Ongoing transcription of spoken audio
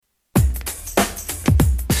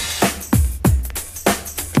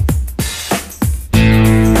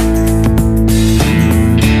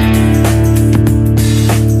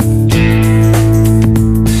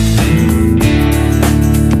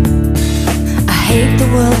hate the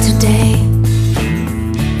world today.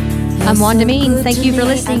 I'm Wanda Means. Thank you for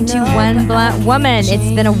listening to One Black Woman.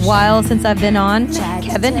 It's been a while since I've been on.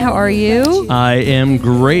 Kevin, how are you? I am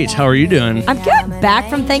great. How are you doing? I'm good. Back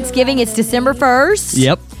from Thanksgiving. It's December 1st.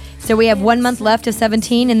 Yep. So we have 1 month left of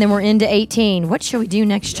 17, and then we're into 18. What shall we do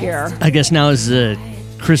next year? I guess now is the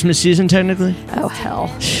Christmas season, technically. Oh, hell.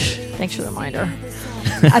 Thanks for the reminder.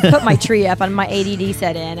 I put my tree up and my ADD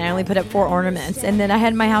set in. I only put up 4 ornaments, and then I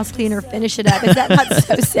had my house cleaner finish it up. Is that not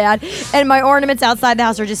so sad? And my ornaments outside the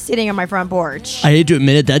house are just sitting on my front porch. I hate to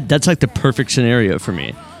admit it, that's like the perfect scenario for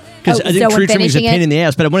me. Because I think tree trimming is a pain in the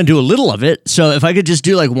ass, but I want to do a little of it. So if I could just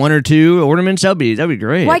do like 1 or 2 ornaments, that'd be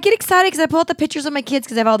great. Well, I get excited because I pull out the pictures of my kids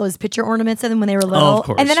because I have all those picture ornaments of them when they were little. Oh, of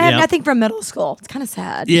course. And then I have nothing from middle school. It's kind of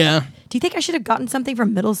sad. Yeah. Do you think I should have gotten something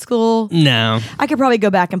from middle school? No. I could probably go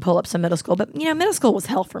back and pull up some middle school, but middle school was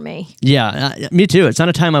hell for me. Yeah, me too. It's not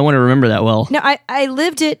a time I want to remember that well. No, I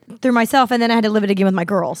lived it through myself, and then I had to live it again with my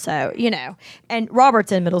girls. So, And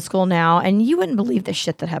Robert's in middle school now, and you wouldn't believe the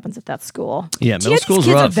shit that happens at that school. Yeah, middle school's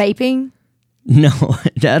kids rough. Are vaping? No, I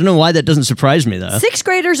don't know why that doesn't surprise me, though. 6th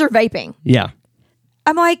graders are vaping. Yeah.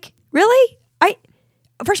 I'm like, really?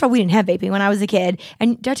 First of all, we didn't have vaping when I was a kid.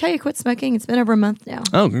 And did I tell you I quit smoking? It's been over a month now.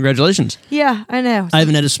 Oh, congratulations. Yeah, I know. I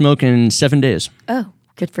haven't had a smoke in 7 days. Oh,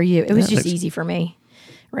 good for you. It was just easy for me.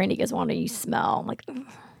 Randy goes, "Wanda, you smell." I'm like, ugh.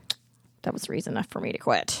 That was reason enough for me to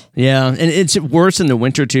quit. Yeah, and it's worse in the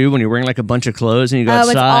winter, too, when you're wearing like a bunch of clothes and you go it's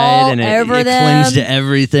outside all and over it clings to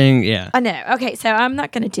everything. Yeah. I know. Okay, so I'm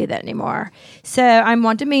not going to do that anymore. So I'm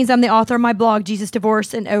Wanda Means. I'm the author of my blog, Jesus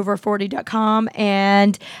Divorce and Over40.com,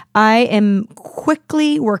 and I am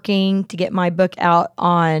quickly working to get my book out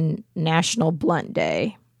on National Blunt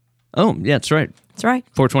Day. Oh, yeah, that's right. That's right.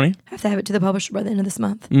 420? I have to have it to the publisher by the end of this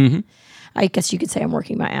month. Mm-hmm. I guess you could say I'm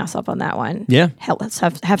working my ass off on that one. Yeah. Hell, let's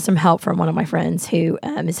have some help from one of my friends who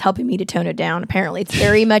is helping me to tone it down. Apparently, it's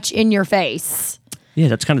very much in your face. Yeah,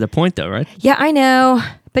 that's kind of the point, though, right? Yeah, I know.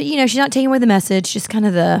 But, she's not taking away the message, just kind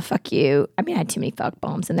of the fuck you. I mean, I had too many fuck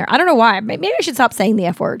bombs in there. I don't know why. Maybe I should stop saying the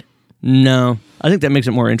F word. No, I think that makes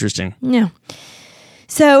it more interesting. Yeah.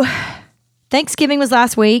 So, Thanksgiving was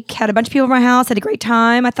last week. Had a bunch of people at my house. Had a great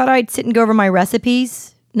time. I thought I'd sit and go over my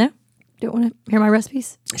recipes. No? Don't want to hear my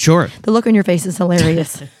recipes? Sure. The look on your face is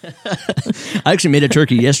hilarious. I actually made a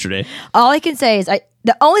turkey yesterday. All I can say is,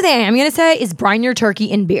 the only thing I'm going to say is brine your turkey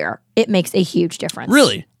in beer. It makes a huge difference.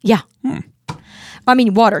 Really? Yeah. I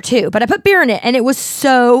mean, water too, but I put beer in it, and it was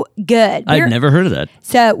so good. I've never heard of that.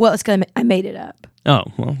 So, well, I made it up. Oh,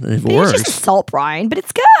 well, it works. It's just a salt brine, but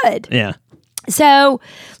it's good. Yeah. So,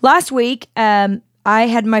 last week, I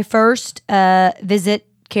had my first visit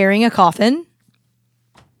carrying a coffin.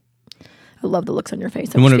 I love the looks on your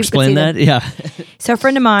face. You want to explain that? Yeah. So a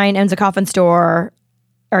friend of mine owns a coffin store,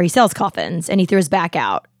 or he sells coffins, and he threw his back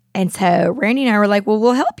out. And so Randy and I were like, well,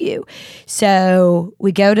 we'll help you. So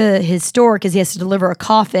we go to his store because he has to deliver a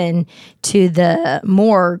coffin to the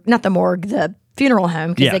morgue, not the morgue, the funeral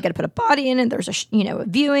home, because they got to put a body in it. There's a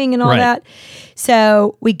viewing and all that.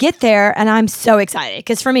 So we get there, and I'm so excited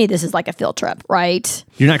because for me, this is like a field trip, right?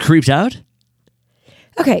 You're not creeped out?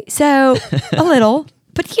 Okay, so a little.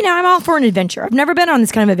 But, I'm all for an adventure. I've never been on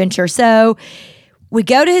this kind of adventure. So we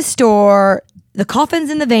go to his store. The coffin's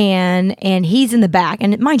in the van, and he's in the back.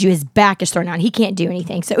 And mind you, his back is thrown out. He can't do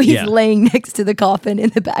anything. So he's laying next to the coffin in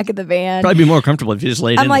the back of the van. Probably be more comfortable if you just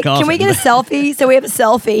laid in the coffin. I'm like, can we get a selfie? So we have a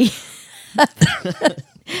selfie.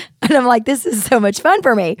 And I'm like, this is so much fun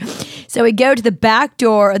for me. So we go to the back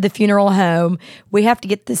door of the funeral home. We have to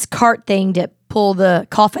get this cart thing to pull the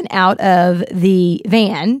coffin out of the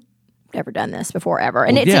van. Never done this before ever.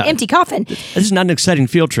 And it's an empty coffin. This is not an exciting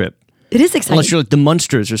field trip. It is exciting. Unless you're like the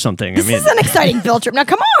Munsters or something. This is an exciting field trip. Now,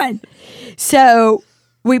 come on. So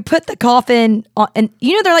we put the coffin on, and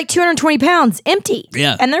they're like 220 pounds empty.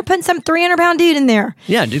 Yeah. And they're putting some 300-pound dude in there.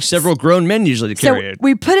 Yeah, there's several grown men usually to carry it.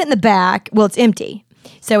 We put it in the back. Well, it's empty.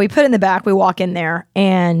 So we put it in the back. We walk in there,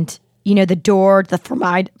 and the door, the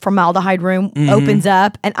formaldehyde room opens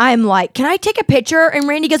up, and I'm like, can I take a picture? And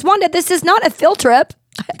Randy goes, Wanda, this is not a field trip.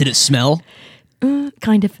 Did it smell?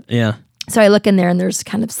 Kind of. Yeah. So I look in there, and there's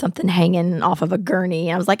kind of something hanging off of a gurney.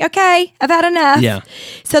 And I was like, okay, I've had enough. Yeah.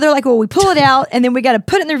 So they're like, well, we pull it out, and then we got to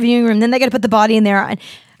put it in their viewing room. Then they got to put the body in there. And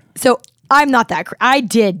so I'm not that. I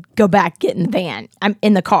did go back, get in the van. I'm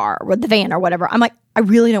in the car with the van or whatever. I'm like, I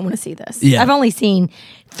really don't want to see this. Yeah. I've only seen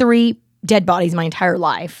 3 dead bodies my entire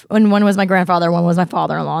life. And one was my grandfather, one was my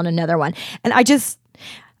father-in-law, and another one. And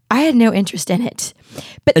I had no interest in it.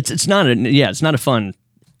 But it's not a fun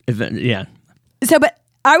event. Yeah. So, but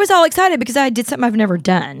I was all excited because I did something I've never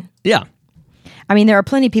done. Yeah. I mean, there are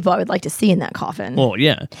plenty of people I would like to see in that coffin. Well,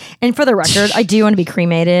 yeah. And for the record, I do want to be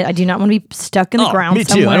cremated. I do not want to be stuck in the ground me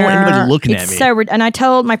too. somewhere. I don't want anybody looking at me. And I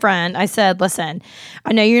told my friend, I said, listen,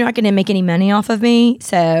 I know you're not going to make any money off of me,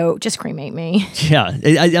 so just cremate me. Yeah,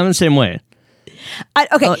 I'm the same way.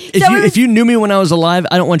 Okay. If you knew me when I was alive,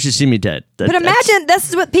 I don't want you to see me dead. But imagine this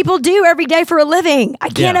is what people do every day for a living. I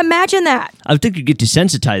can't imagine that. I think you get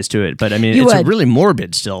desensitized to it, but I mean, it's really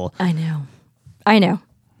morbid still. I know.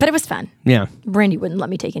 But it was fun. Yeah. Brandy wouldn't let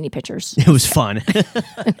me take any pictures. It was fun.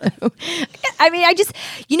 I mean,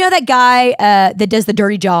 that guy that does the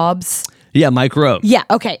dirty jobs? Yeah, Mike Rowe. Yeah,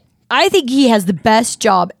 okay. I think he has the best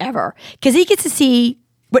job ever because he gets to see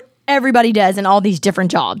what everybody does in all these different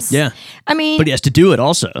jobs. Yeah. I mean. But he has to do it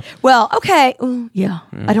also. Well, okay. Ooh, yeah.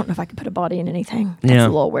 I don't know if I could put a body in anything. That's a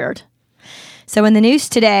little weird. So in the news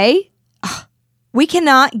today, we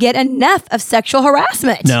cannot get enough of sexual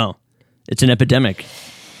harassment. No. It's an epidemic.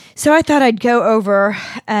 So I thought I'd go over.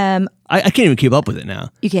 I can't even keep up with it now.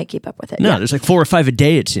 You can't keep up with it. No, there's like 4 or 5 a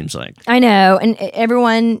day, it seems like. I know. And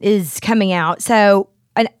everyone is coming out. So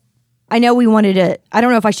I know we wanted to. I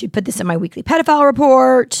don't know if I should put this in my weekly pedophile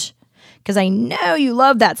report because I know you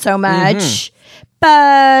love that so much. Mm-hmm.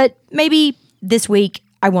 But maybe this week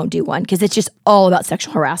I won't do one because it's just all about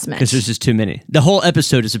sexual harassment. Because there's just too many. The whole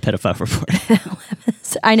episode is a pedophile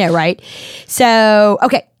report. I know, right? So,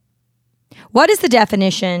 okay. What is the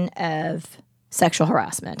definition of sexual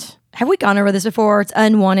harassment? Have we gone over this before? It's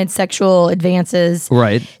unwanted sexual advances.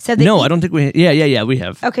 Right. So I don't think we... Yeah, we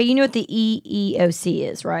have. Okay, you know what the EEOC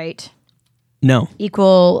is, right? No.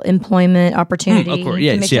 Equal Employment Opportunity of course,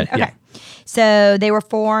 yes, Commission. Okay. So they were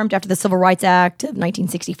formed after the Civil Rights Act of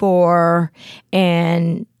 1964,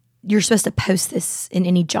 and you're supposed to post this in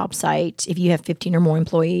any job site if you have 15 or more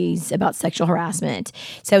employees about sexual harassment.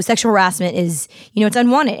 So sexual harassment is, it's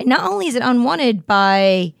unwanted. And not only is it unwanted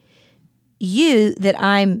by you that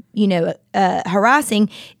I'm,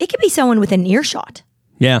 harassing, it could be someone within earshot.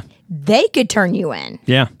 Yeah. They could turn you in.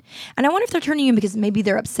 Yeah. And I wonder if they're turning you in because maybe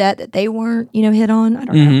they're upset that they weren't, hit on. I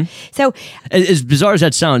don't know. So as bizarre as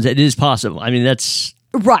that sounds, it is possible. I mean, that's...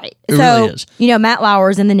 Right. It really is. Matt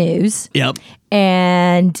Lauer's in the news. Yep.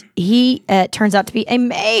 And he turns out to be a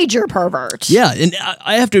major pervert. Yeah. And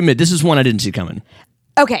I have to admit, this is one I didn't see coming.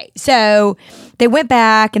 Okay, so they went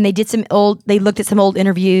back and they looked at some old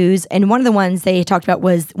interviews, and one of the ones they talked about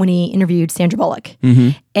was when he interviewed Sandra Bullock. Mm-hmm.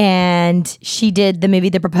 And she did the movie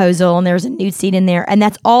The Proposal, and there was a nude scene in there, and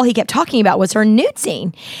that's all he kept talking about was her nude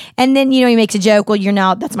scene. And then, he makes a joke, well,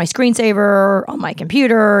 that's my screensaver on my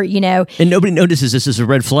computer, And nobody notices this is a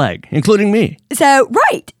red flag, including me. So,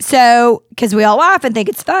 right. So, because we all laugh and think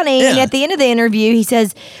it's funny. Yeah. And at the end of the interview, he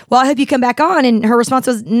says, well, I hope you come back on. And her response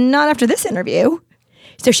was, not after this interview.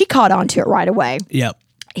 So she caught on to it right away. Yep.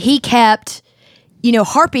 He kept,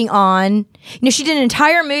 harping on, she did an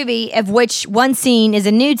entire movie of which one scene is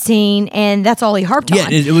a nude scene, and that's all he harped on. Yeah,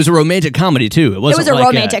 it was a romantic comedy, too. It was a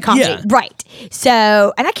romantic comedy. Yeah. Right.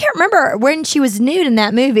 So, and I can't remember when she was nude in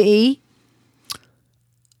that movie.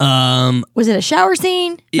 Was it a shower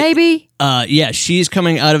scene, maybe? Yeah, she's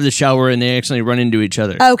coming out of the shower and they accidentally run into each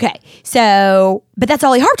other. Okay. So, but that's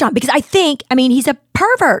all he harped on because he's a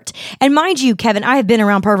pervert. And mind you, Kevin, I have been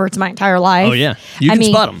around perverts my entire life. Oh, yeah. You can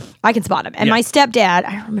spot them. I can spot them. And my stepdad,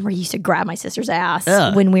 I remember he used to grab my sister's ass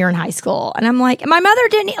when we were in high school. And I'm like, my mother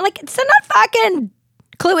didn't, so not fucking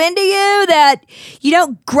clue into you that you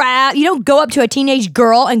don't go up to a teenage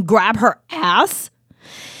girl and grab her ass.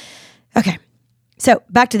 Okay. So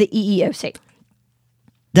back to the EEOC.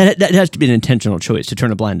 That has to be an intentional choice to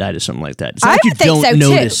turn a blind eye to something like that. It's not I like you think don't so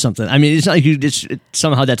notice too. something. I mean, it's not like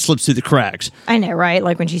somehow that slips through the cracks. I know, right?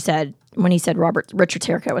 Like when he said Richard's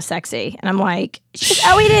haircut was sexy, and I'm like,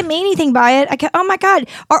 oh, he didn't mean anything by it. Oh my God,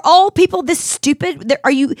 are all people this stupid?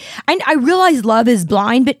 Are you? I realize love is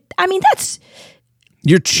blind, but I mean that's.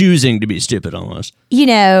 You're choosing to be stupid almost.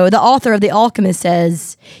 The author of The Alchemist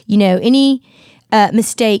says, any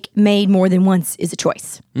mistake made more than once is a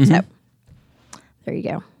choice. Mm-hmm. So there you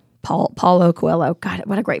go. Paulo Coelho. God,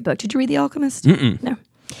 what a great book. Did you read The Alchemist? Mm-mm. No.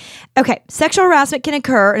 Okay. Sexual harassment can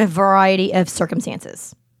occur in a variety of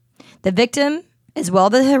circumstances. The victim, as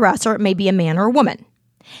well as the harasser, may be a man or a woman.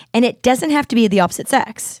 And it doesn't have to be the opposite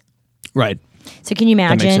sex. Right. So can you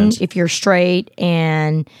imagine if you're straight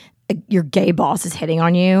and your gay boss is hitting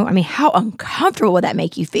on you? I mean, how uncomfortable would that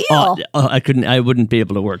make you feel? I wouldn't be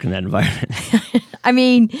able to work in that environment.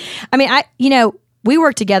 We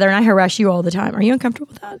work together and I harass you all the time. Are you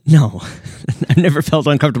uncomfortable with that? No. I've never felt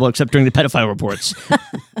uncomfortable except during the pedophile reports.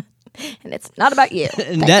 And it's not about you.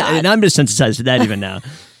 And I'm desensitized to that even now.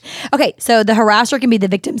 Okay, so the harasser can be the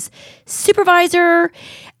victim's supervisor,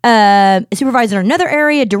 a supervisor in another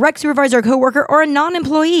area, a direct supervisor, a coworker, or a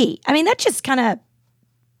non-employee. I mean, that's just kind of,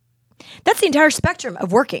 that's the entire spectrum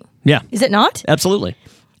of working. Yeah. Is it not? Absolutely.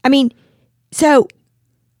 I mean, so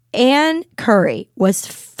Ann Curry was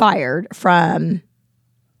fired from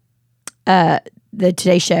the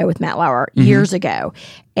Today Show with Matt Lauer years ago.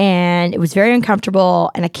 And it was very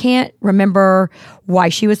uncomfortable. And I can't remember why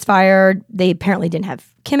she was fired. They apparently didn't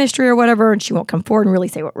have chemistry or whatever. And she won't come forward and really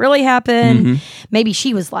say what really happened. Maybe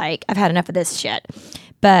she was like, I've had enough of this shit.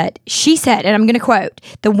 But she said, and I'm going to quote,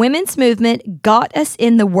 "The women's movement got us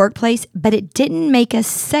in the workplace, but it didn't make us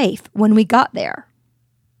safe when we got there."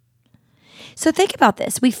 So think about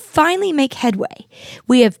this. We finally make headway.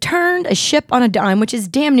 We have turned a ship on a dime, which is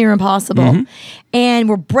damn near impossible. And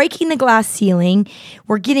we're breaking the glass ceiling.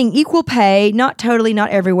 We're getting equal pay, not totally,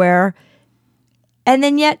 not everywhere. And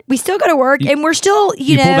then yet we still go to work and we're still,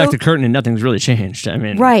 you know. pull back the curtain and nothing's really changed. I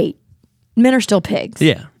mean. Right. Men are still pigs.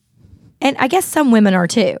 Yeah. And I guess some women are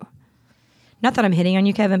too. Not that I'm hitting on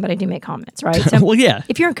you, Kevin, but I do make comments, right? So well, yeah.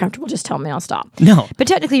 If you're uncomfortable, just tell me. I'll stop. No. But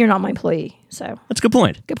technically, you're not my employee, so. That's a good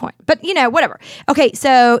point. Good point. But, you know, whatever. Okay,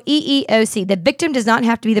 so EEOC. The victim does not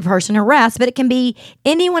have to be the person harassed, but it can be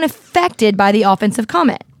anyone affected by the offensive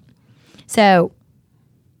comment. So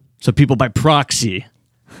people by proxy.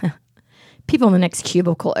 People in the next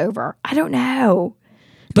cubicle over. I don't know.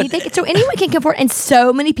 But so anyone can come forward, and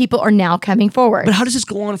so many people are now coming forward. But how does this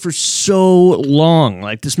go on for so long?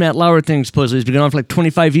 Like this Matt Lauer thing supposedly has been going on for like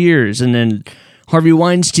 25 years, and then Harvey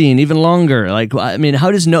Weinstein even longer. Like, I mean,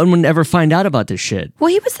 how does no one ever find out about this shit? Well,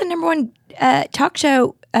 he was the number one talk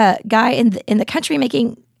show guy in the country,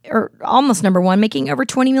 making, or almost number one, making over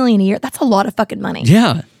 $20 million a year. That's a lot of fucking money.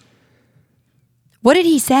 Yeah. What did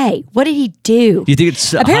he say? What did he do? Do you think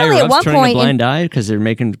it's apparently higher at one ups turning point a blind eye because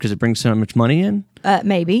it brings so much money in?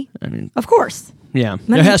 Maybe. I mean, of course. Yeah,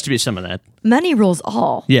 there has to be some of that. Money rules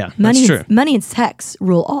all. Yeah, money, that's true. Money and sex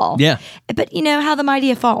rule all. Yeah. But you know how the mighty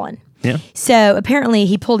have fallen. Yeah. So apparently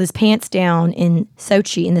he pulled his pants down in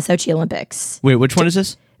Sochi, in the Sochi Olympics. Wait, which one is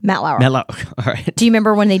this? Matt Lauer. Matt Lauer. All right. Do you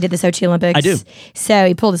remember when they did the Sochi Olympics? I do. So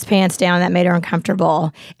he pulled his pants down. That made her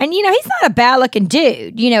uncomfortable. And, you know, he's not a bad looking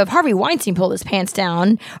dude. You know, if Harvey Weinstein pulled his pants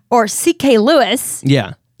down or C.K. Lewis,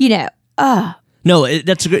 yeah, you know, no,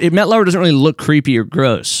 that's a good. Matt Lauer doesn't really look creepy or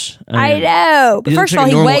gross. I know. But first of all,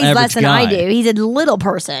 he weighs less than guy. I do. He's a little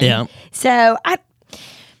person. Yeah. So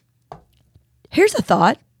here's a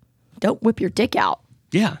thought. Don't whip your dick out.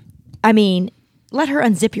 Yeah. I mean, let her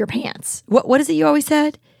unzip your pants. What is it you always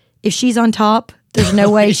said? If she's on top, there's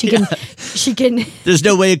no way she can. There's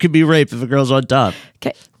no way it could be rape if a girl's on top.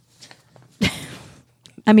 Okay.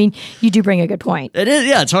 I mean, you do bring a good point. It is,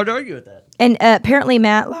 yeah. It's hard to argue with that. And apparently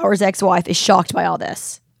Matt Lauer's ex-wife is shocked by all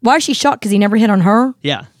this. Why is she shocked? Because he never hit on her?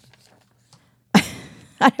 Yeah.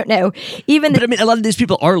 I don't know. But I mean, a lot of these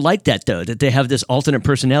people are like that, though, that they have this alternate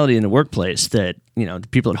personality in the workplace that, you know, the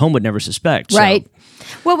people at home would never suspect. Right.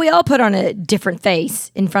 So. Well, we all put on a different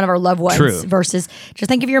face in front of our loved ones. True. Versus just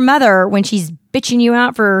think of your mother when she's bitching you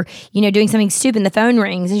out for, you know, doing something stupid and the phone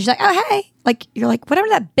rings and she's like, oh, hey. Like, you're like, whatever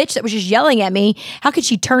that bitch that was just yelling at me, how could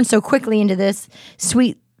she turn so quickly into this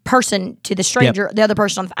sweet person to the stranger, the other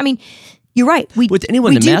person on the phone? I mean, you're right. With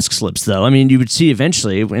anyone, the mask slips, though. I mean, you would see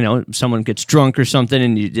eventually, you know, someone gets drunk or something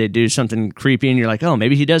and they do something creepy and you're like, oh,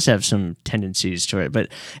 maybe he does have some tendencies to it. But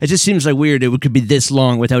it just seems like weird. It could be this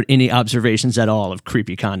long without any observations at all of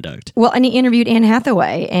creepy conduct. Well, and he interviewed Anne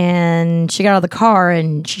Hathaway and she got out of the car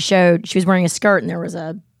and she was wearing a skirt and there was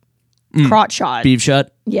a crotch shot. Beef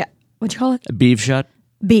shot? Yeah. What'd you call it? A beef shot?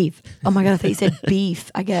 Beef. Oh my God, I thought you said beef.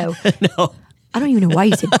 I go, no. I don't even know why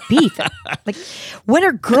you said beef. Like, when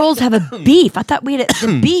are girls have a beef? I thought we had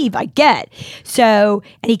the beef. I get. So,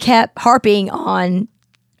 and he kept harping on,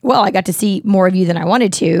 well, I got to see more of you than I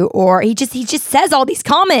wanted to, or he just says all these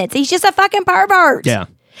comments. He's just a fucking pervert. Yeah.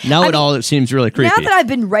 Now it seems really creepy. Now that I've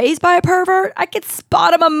been raised by a pervert, I could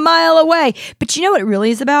spot him a mile away. But you know what it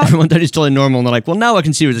really is about? Everyone thought he's totally normal, and they're like, well, now I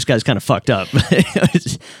can see where this guy's kind of fucked up.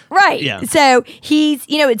 Right. Yeah. So he's,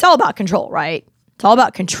 you know, it's all about control, right? It's all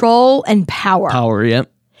about control and power. Power,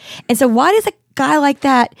 yep. And so why does a guy like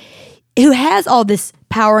that, who has all this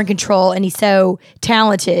power and control and he's so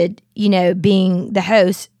talented, you know, being the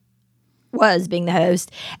host,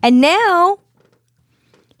 and now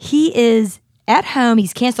he is at home,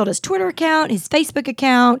 he's canceled his Twitter account, his Facebook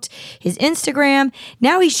account, his Instagram.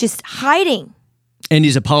 Now he's just hiding. And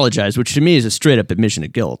he's apologized, which to me is a straight up admission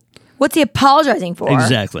of guilt. What's he apologizing for?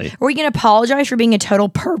 Exactly. Are we going to apologize for being a total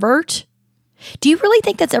pervert? Do you really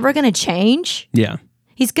think that's ever going to change? Yeah.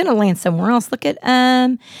 He's going to land somewhere else. Look at,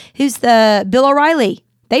 who's the Bill O'Reilly?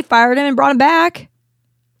 They fired him and brought him back.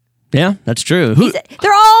 Yeah, that's true.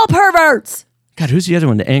 They're all perverts. God, who's the other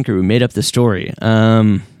one? The anchor who made up the story.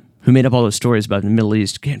 Who made up all those stories about the Middle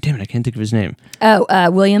East? Damn it, I can't think of his name. Oh,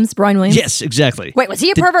 Brian Williams? Yes, exactly. Wait, was he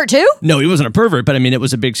a pervert too? No, he wasn't a pervert, but I mean, it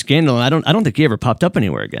was a big scandal. And I don't think he ever popped up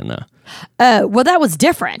anywhere again, though. Oh, well, that was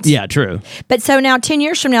different. Yeah, true. But so now, 10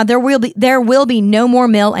 years from now, there will be no more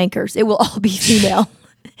male anchors. It will all be female.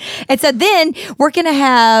 And so then we're going to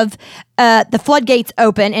have the floodgates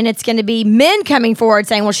open, and it's going to be men coming forward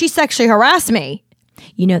saying, well, she sexually harassed me.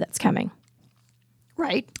 You know that's coming,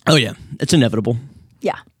 right? Oh, yeah. It's inevitable.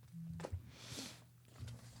 Yeah.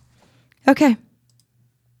 Okay.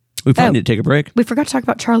 We probably need to take a break. We forgot to talk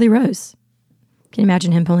about Charlie Rose. Can you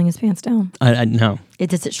imagine him pulling his pants down? I no.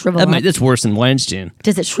 Does it shrivel up? That's worse than Weinstein.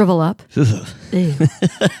 Does it shrivel up? Ew.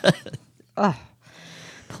 Oh,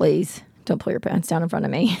 please don't pull your pants down in front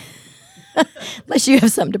of me. Unless you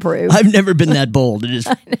have something to prove. I've never been that bold to just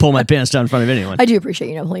pull my pants down in front of anyone. I do appreciate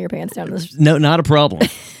you not pulling your pants down. No, not a problem.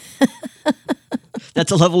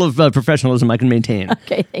 That's a level of professionalism I can maintain.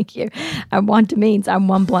 Okay, thank you. I want to means I'm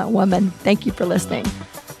one blunt woman. Thank you for listening.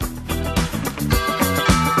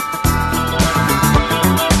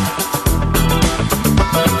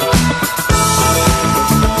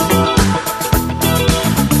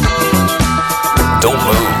 Don't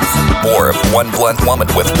move. More of One Blunt Woman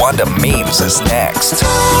with Wanda Means is next.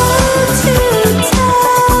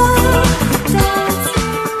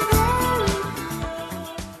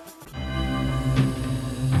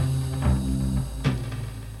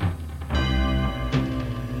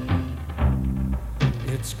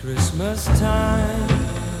 It's Christmas time.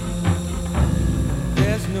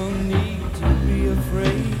 There's no need to be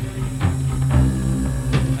afraid.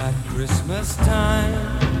 At Christmas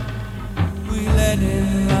time, we let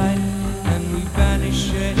in light and we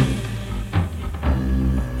banish shade.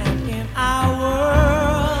 And in our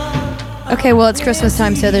world. Okay, well, it's Christmas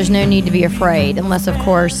time, so there's no need to be afraid, unless, of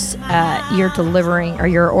course, you're delivering or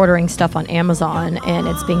you're ordering stuff on Amazon and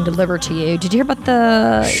it's being delivered to you. Did you hear about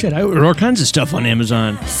the... Shit, I order all kinds of stuff on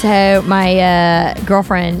Amazon. So my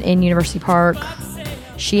girlfriend in University Park,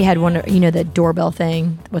 she had one, the doorbell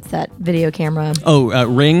thing. What's that video camera? Oh,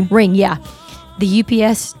 Ring? Ring, yeah. The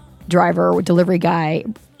UPS driver, delivery guy,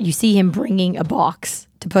 you see him bringing a box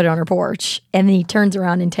to put on her porch, and then he turns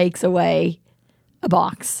around and takes away a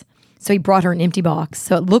box. So he brought her an empty box.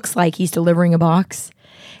 So it looks like he's delivering a box,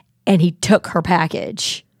 and he took her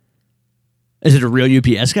package. Is it a real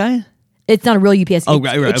UPS guy? It's not a real UPS. Oh,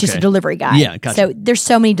 right, It's just a delivery guy. Yeah, gotcha. So there's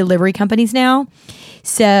so many delivery companies now.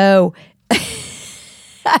 So...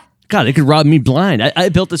 God, they could rob me blind. I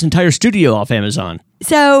built this entire studio off Amazon.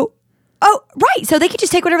 So... Oh, right. So they could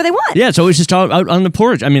just take whatever they want. Yeah, it's always just out on the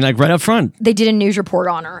porch. I mean, like right up front. They did a news report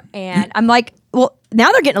on her. And I'm like, well,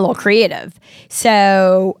 now they're getting a little creative.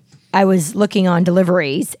 So I was looking on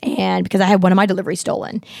deliveries, and because I had one of my deliveries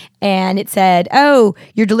stolen, and it said, oh,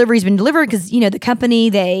 your delivery's been delivered because, the company,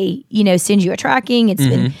 they, send you a tracking. It's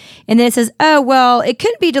been, and then it says, oh, well, it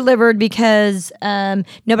couldn't be delivered because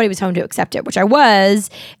nobody was home to accept it, which I was.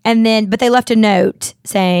 And then, but they left a note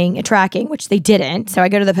saying a tracking, which they didn't. So I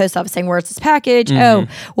go to the post office saying, where's this package? Oh,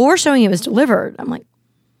 well, we're showing it was delivered. I'm like,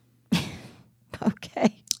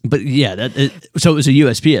 okay. But yeah, so it was a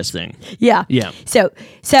USPS thing. Yeah. Yeah. So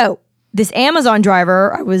this Amazon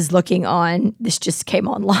driver I was looking on, this just came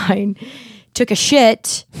online, took a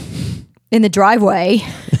shit in the driveway.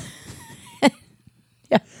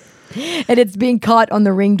 Yeah. And it's being caught on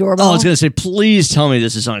the Ring doorbell. Oh, I was going to say, please tell me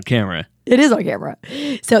this is on camera. It is on camera.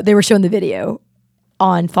 So they were showing the video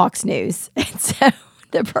on Fox News. And so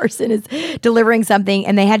the person is delivering something,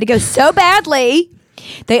 and they had to go so badly.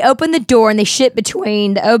 They opened the door and they shit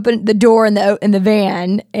between the door and the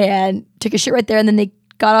van, and took a shit right there. And then they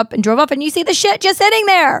got up and drove off, and you see the shit just sitting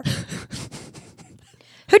there.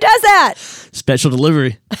 Who does that? Special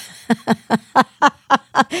delivery.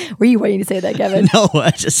 Were you waiting to say that, Kevin? No, I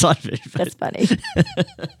just thought of it. That's funny.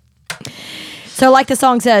 So like the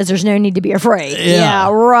song says, there's no need to be afraid. Yeah,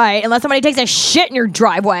 right. Unless somebody takes a shit in your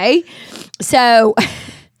driveway. So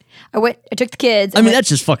I took the kids. I mean, that's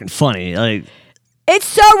just fucking funny. Like, it's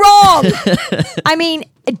so wrong. I mean,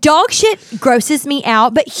 dog shit grosses me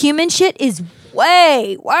out, but human shit is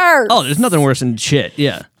way worse. Oh, there's nothing worse than shit.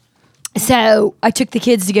 Yeah. So I took the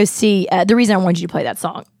kids to go see, the reason I wanted you to play that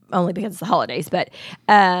song, only because it's the holidays, but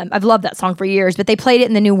I've loved that song for years, but they played it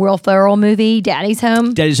in the new Will Ferrell movie, Daddy's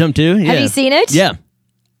Home. Daddy's Home too? Yeah. Have you seen it? Yeah.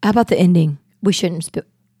 How about the ending? We shouldn't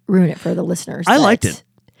ruin it for the listeners. I liked it.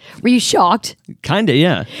 Were you shocked? Kinda,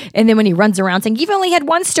 yeah. And then when he runs around saying, "You've only had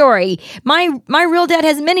one story. My real dad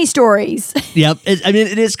has many stories." Yep.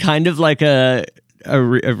 It is kind of like a a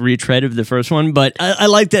retread of the first one, but I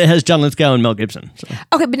like that it has John Lithgow and Mel Gibson. So.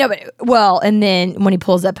 Okay, and then when he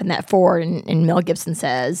pulls up in that Ford and Mel Gibson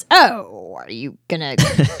says, "Oh, are you gonna?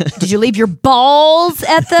 Did you leave your balls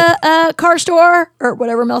at the car store or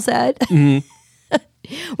whatever Mel said?" Mm-hmm.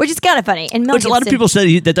 Which is kind of funny. And Mel Which Gibson, a lot of people said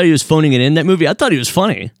they thought he was phoning it in that movie. I thought he was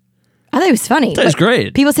funny. I thought he was funny. That was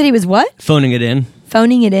great. People said he was what? Phoning it in.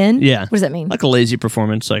 Phoning it in? Yeah. What does that mean? Like a lazy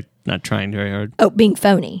performance, like not trying very hard. Oh, being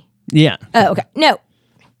phony. Yeah. Oh, okay. No.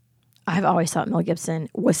 I've always thought Mel Gibson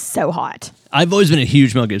was so hot. I've always been a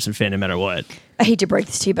huge Mel Gibson fan, no matter what. I hate to break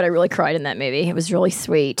this to you, but I really cried in that movie. It was really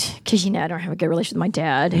sweet. Because, I don't have a good relationship with my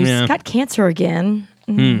dad, who's got cancer again.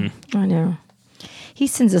 I know. He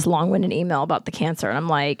sends this long-winded email about the cancer, and I'm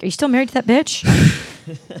like, "Are you still married to that bitch?"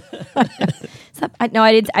 I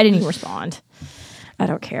didn't even respond. I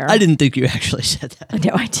don't care. I didn't think you actually said that.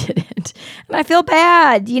 No, I didn't. And I feel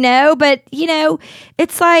bad, but,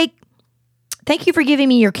 it's like, thank you for giving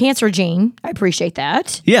me your cancer gene. I appreciate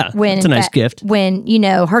that. Yeah, it's a nice gift. When,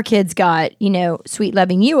 her kids got, sweet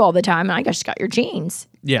loving you all the time, and I just got your genes.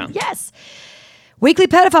 Yeah. Yes. Weekly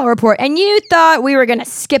pedophile report, and you thought we were going to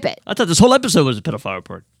skip it. I thought this whole episode was a pedophile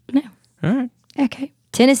report. No. All right. Okay.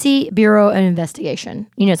 Tennessee Bureau of Investigation.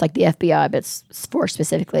 It's like the FBI, but it's for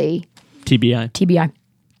specifically TBI.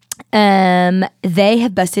 They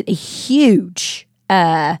have busted a huge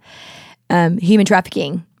human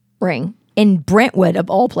trafficking ring in Brentwood,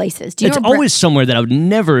 of all places. It's always somewhere that I would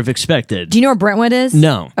never have expected. Do you know where Brentwood is?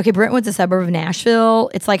 No. Okay, Brentwood's a suburb of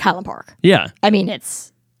Nashville. It's like Highland Park. Yeah. I mean, it's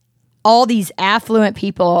all these affluent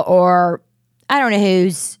people, or I don't know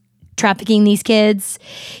who's trafficking these kids.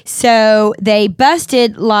 So they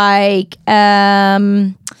busted like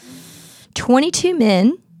 22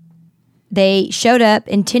 men. They showed up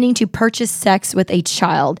intending to purchase sex with a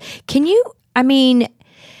child.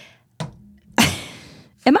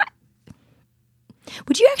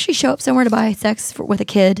 Would you actually show up somewhere to buy sex with a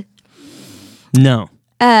kid? No.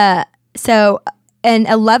 So, and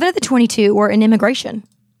 11 of the 22 were in immigration.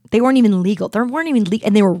 They weren't even legal. They weren't even legal,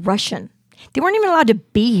 and they were Russian. They weren't even allowed to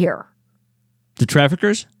be here. The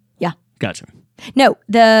traffickers? Yeah. Gotcha. No,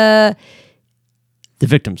 the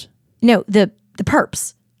victims. No, the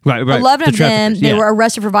perps. Right. 11 of them, they were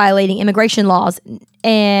arrested for violating immigration laws,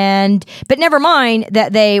 but never mind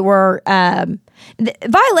that they were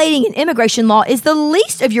violating an immigration law is the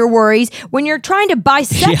least of your worries when you're trying to buy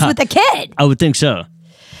sex with a kid. I would think so.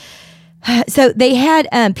 So they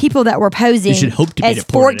had people that were posing as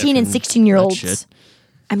 14 and 16-year-olds.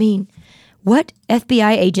 I mean, what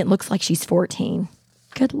FBI agent looks like she's 14?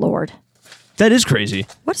 Good Lord. That is crazy.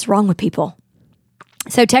 What's wrong with people?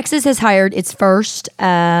 So Texas has hired its first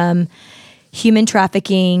human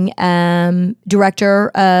trafficking director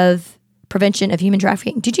of prevention of human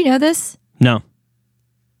trafficking. Did you know this? No.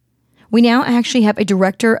 We now actually have a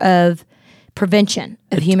director of prevention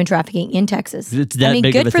of human trafficking in Texas. It's that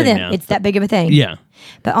big good of a for thing them. now. It's that big of a thing. Yeah.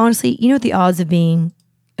 But honestly, you know what the odds of being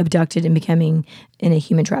abducted and becoming in a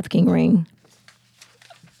human trafficking ring?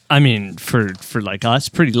 I mean, for like us,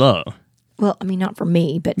 pretty low. Well, I mean, not for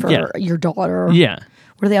me, but for your daughter. Yeah.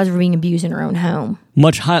 What are the odds of her being abused in her own home?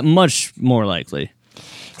 Much more likely.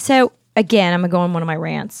 So, again, I'm going to go on one of my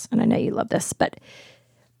rants, and I know you love this, but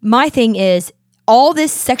my thing is all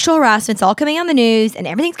this sexual harassment's all coming on the news, and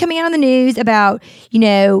everything's coming out on the news about,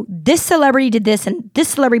 this celebrity did this, and this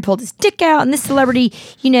celebrity pulled his dick out, and this celebrity,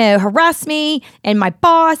 harassed me, and my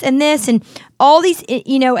boss, and this, and all these,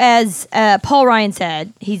 as Paul Ryan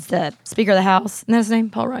said, he's the Speaker of the House. Isn't that his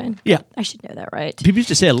name, Paul Ryan? Yeah. I should know that, right? People used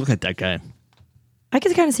to say I look like that guy. I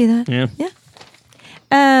can kind of see that. Yeah. Yeah.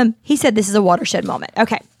 He said this is a watershed moment.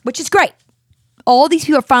 Okay, which is great. All these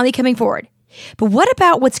people are finally coming forward. But what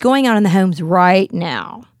about what's going on in the homes right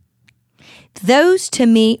now? Those, to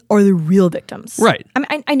me, are the real victims. Right.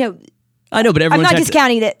 I know. I know, but everyone's... I'm not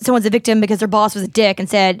discounting that someone's a victim because their boss was a dick and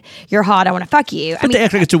said, "You're hot, I want to fuck you." But they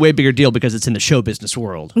act like it's a way bigger deal because it's in the show business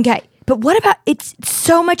world. Okay. But what about, it's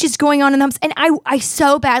so much is going on in the homes, and I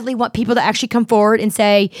so badly want people to actually come forward and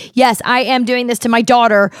say, yes, I am doing this to my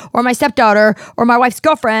daughter or my stepdaughter or my wife's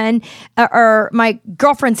girlfriend or my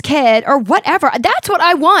girlfriend's kid or whatever. That's what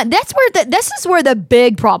I want. This is where the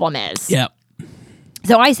big problem is. Yeah.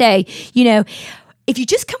 So I say, if you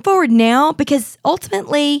just come forward now, because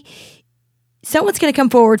ultimately someone's going to come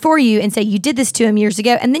forward for you and say you did this to him years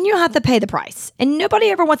ago, and then you'll have to pay the price. And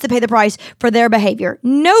nobody ever wants to pay the price for their behavior.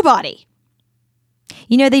 Nobody.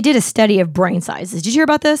 They did a study of brain sizes. Did you hear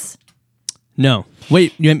about this? No.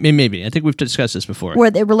 Wait, maybe. I think we've discussed this before.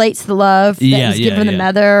 Where it relates to the love that was given from the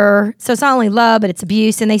mother. So it's not only love, but it's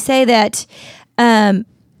abuse. And they say that a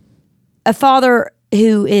father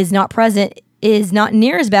who is not present is not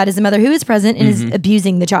near as bad as the mother who is present and is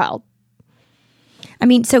abusing the child. I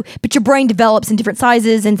mean, but your brain develops in different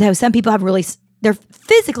sizes, and so some people have they're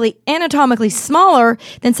physically, anatomically smaller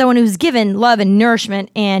than someone who's given love and nourishment,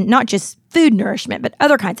 and not just food nourishment, but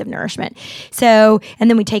other kinds of nourishment. So, and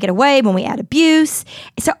then we take it away when we add abuse.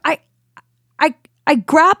 So I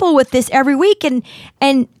grapple with this every week, and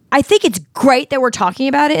I think it's great that we're talking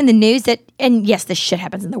about it in the news. And yes, this shit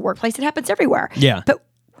happens in the workplace. It happens everywhere. Yeah. But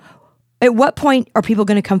at what point are people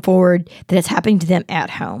going to come forward that it's happening to them at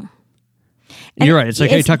home? And you're right. It's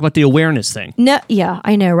like how you talk about the awareness thing. No, yeah,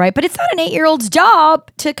 I know, right? But it's not an 8-year-old's job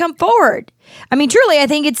to come forward. I mean, truly, I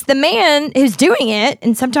think it's the man who's doing it,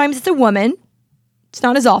 and sometimes it's a woman. It's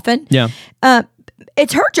not as often. Yeah.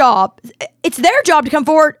 It's her job. It's their job to come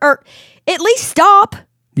forward, or at least stop.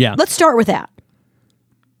 Yeah. Let's start with that.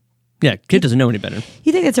 Yeah, kid doesn't know any better.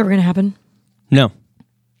 You think that's ever going to happen? No.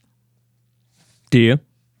 Do you?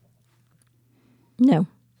 No.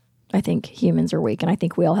 I think humans are weak, and I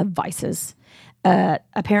think we all have vices.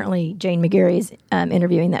 Apparently, Jane McGarry is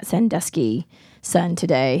interviewing that Sandusky son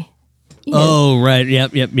today. You know, oh, right.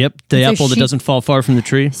 Yep. The apple that doesn't fall far from the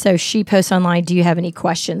tree. So she posts online, do you have any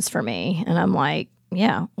questions for me? And I'm like,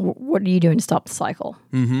 yeah, what are you doing to stop the cycle?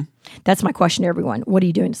 Mm-hmm. That's my question to everyone. What are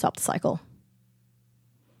you doing to stop the cycle?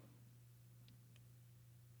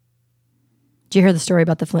 Did you hear the story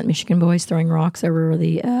about the Flint, Michigan boys throwing rocks over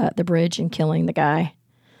the bridge and killing the guy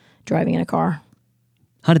driving in a car?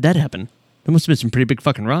 How did that happen? There must have been some pretty big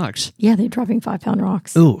fucking rocks. Yeah, they're dropping 5-pound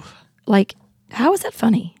rocks. Ooh. Like, how is that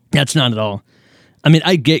funny? That's not at all. I mean,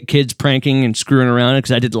 I get kids pranking and screwing around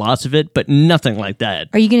because I did lots of it, but nothing like that.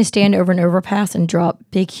 Are you going to stand over an overpass and drop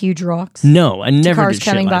big, huge rocks? No, I never cars did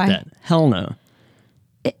shit coming like by? that. Hell no.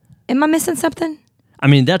 Am I missing something? I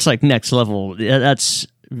mean, that's like next level.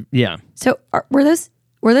 Yeah. So were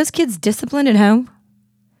those kids disciplined at home?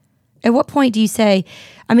 At what point do you say,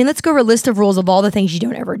 I mean, let's go over a list of rules of all the things you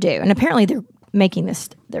don't ever do. And apparently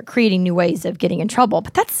they're creating new ways of getting in trouble,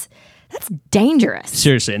 but that's dangerous.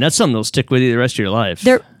 Seriously, and that's something that'll stick with you the rest of your life.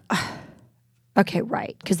 Okay,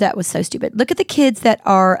 right, because that was so stupid. Look at the kids that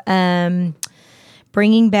are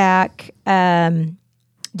bringing back, do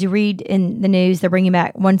you read in the news, they're bringing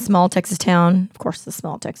back one small Texas town, of course the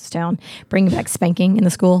small Texas town, bringing back spanking in the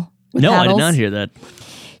school with No, paddles. I did not hear that.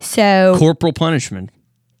 So Corporal punishment.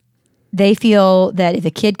 they feel that if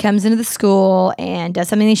a kid comes into the school and does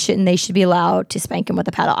something they shouldn't, they should be allowed to spank him with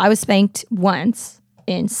a paddle. I was spanked once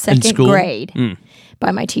in second grade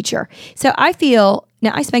by my teacher. So I feel,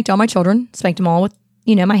 now I spanked all my children, spanked them all with,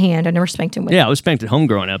 my hand. I never spanked them with. Yeah, I was spanked at home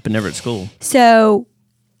growing up, but never at school. So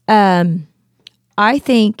I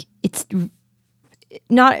think it's,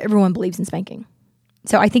 not everyone believes in spanking.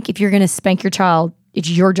 So I think if you're going to spank your child, it's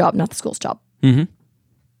your job, not the school's job. Mm-hmm.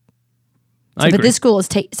 I agree. But this school is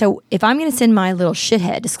so if I'm going to send my little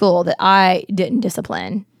shithead to school that I didn't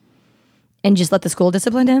discipline and just let the school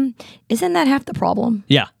discipline him, isn't that half the problem?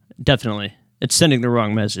 Yeah, definitely. It's sending the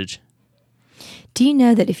wrong message. Do you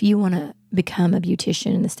know that if you want to become a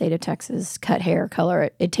beautician in the state of Texas, cut hair, color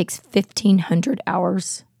it takes 1,500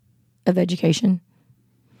 hours of education?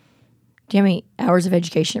 Do you know how many hours of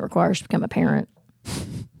education it requires to become a parent?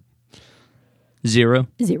 0.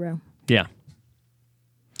 0. Yeah.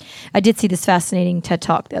 I did see this fascinating TED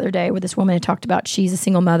Talk the other day where this woman had talked about she's a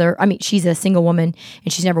single mother. I mean, she's a single woman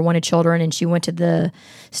and she's never wanted children, and she went to the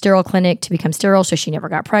sterile clinic to become sterile, so she never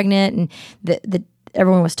got pregnant. And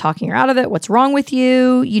everyone was talking her out of it. What's wrong with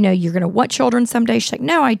you? You're going to want children someday. She's like,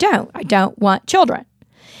 no, I don't. I don't want children.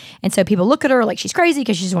 And so people look at her like she's crazy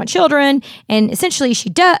because she doesn't want children. And essentially she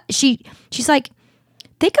does. She's like,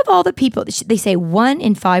 think of all the people. They say 1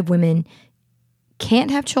 in 5 women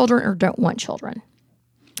can't have children or don't want children.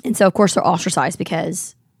 And so, of course, they're ostracized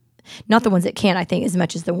because not the ones that can, I think, as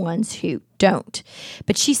much as the ones who don't.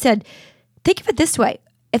 But she said, think of it this way.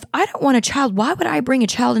 If I don't want a child, why would I bring a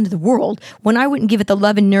child into the world when I wouldn't give it the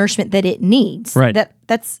love and nourishment that it needs? Right.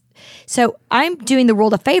 So I'm doing the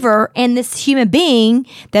world a favor, and this human being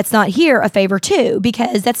that's not here a favor too,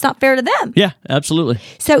 because that's not fair to them. Yeah, absolutely.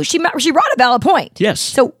 So she brought a valid point. Yes.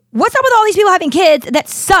 So what's up with all these people having kids that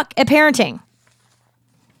suck at parenting?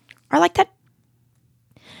 Or like that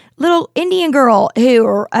little Indian girl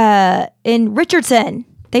who in Richardson,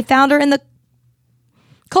 they found her in the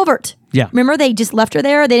culvert. Yeah. Remember, they just left her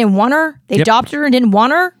there. They didn't want her. They adopted her and didn't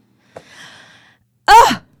want her.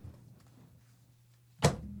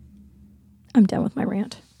 I'm done with my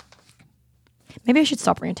rant. Maybe I should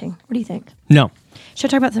stop ranting. What do you think? No. Should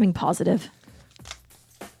I talk about something positive?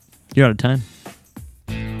 You're out of time.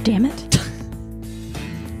 Damn it.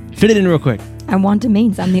 Fit it in real quick. I'm Wanda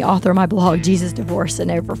Means. I'm the author of my blog,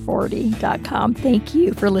 JesusDivorceAndOver40.com. Thank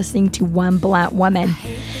you for listening to One Blunt Woman.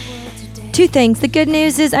 2 things. The good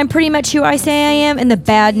news is I'm pretty much who I say I am, and the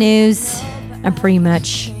bad news, I'm pretty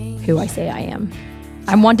much who I say I am.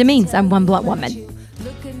 I'm Wanda Means. I'm One Blunt Woman.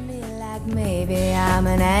 Look at me like maybe I'm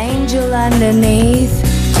an angel underneath,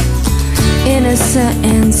 innocent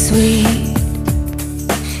and sweet.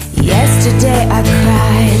 Yesterday I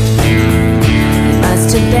cried. You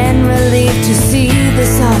must have been relieved to see the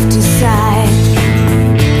softer side.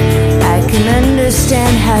 I can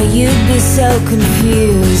understand how you'd be so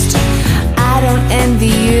confused. I don't envy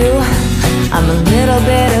you. I'm a little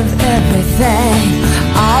bit of everything.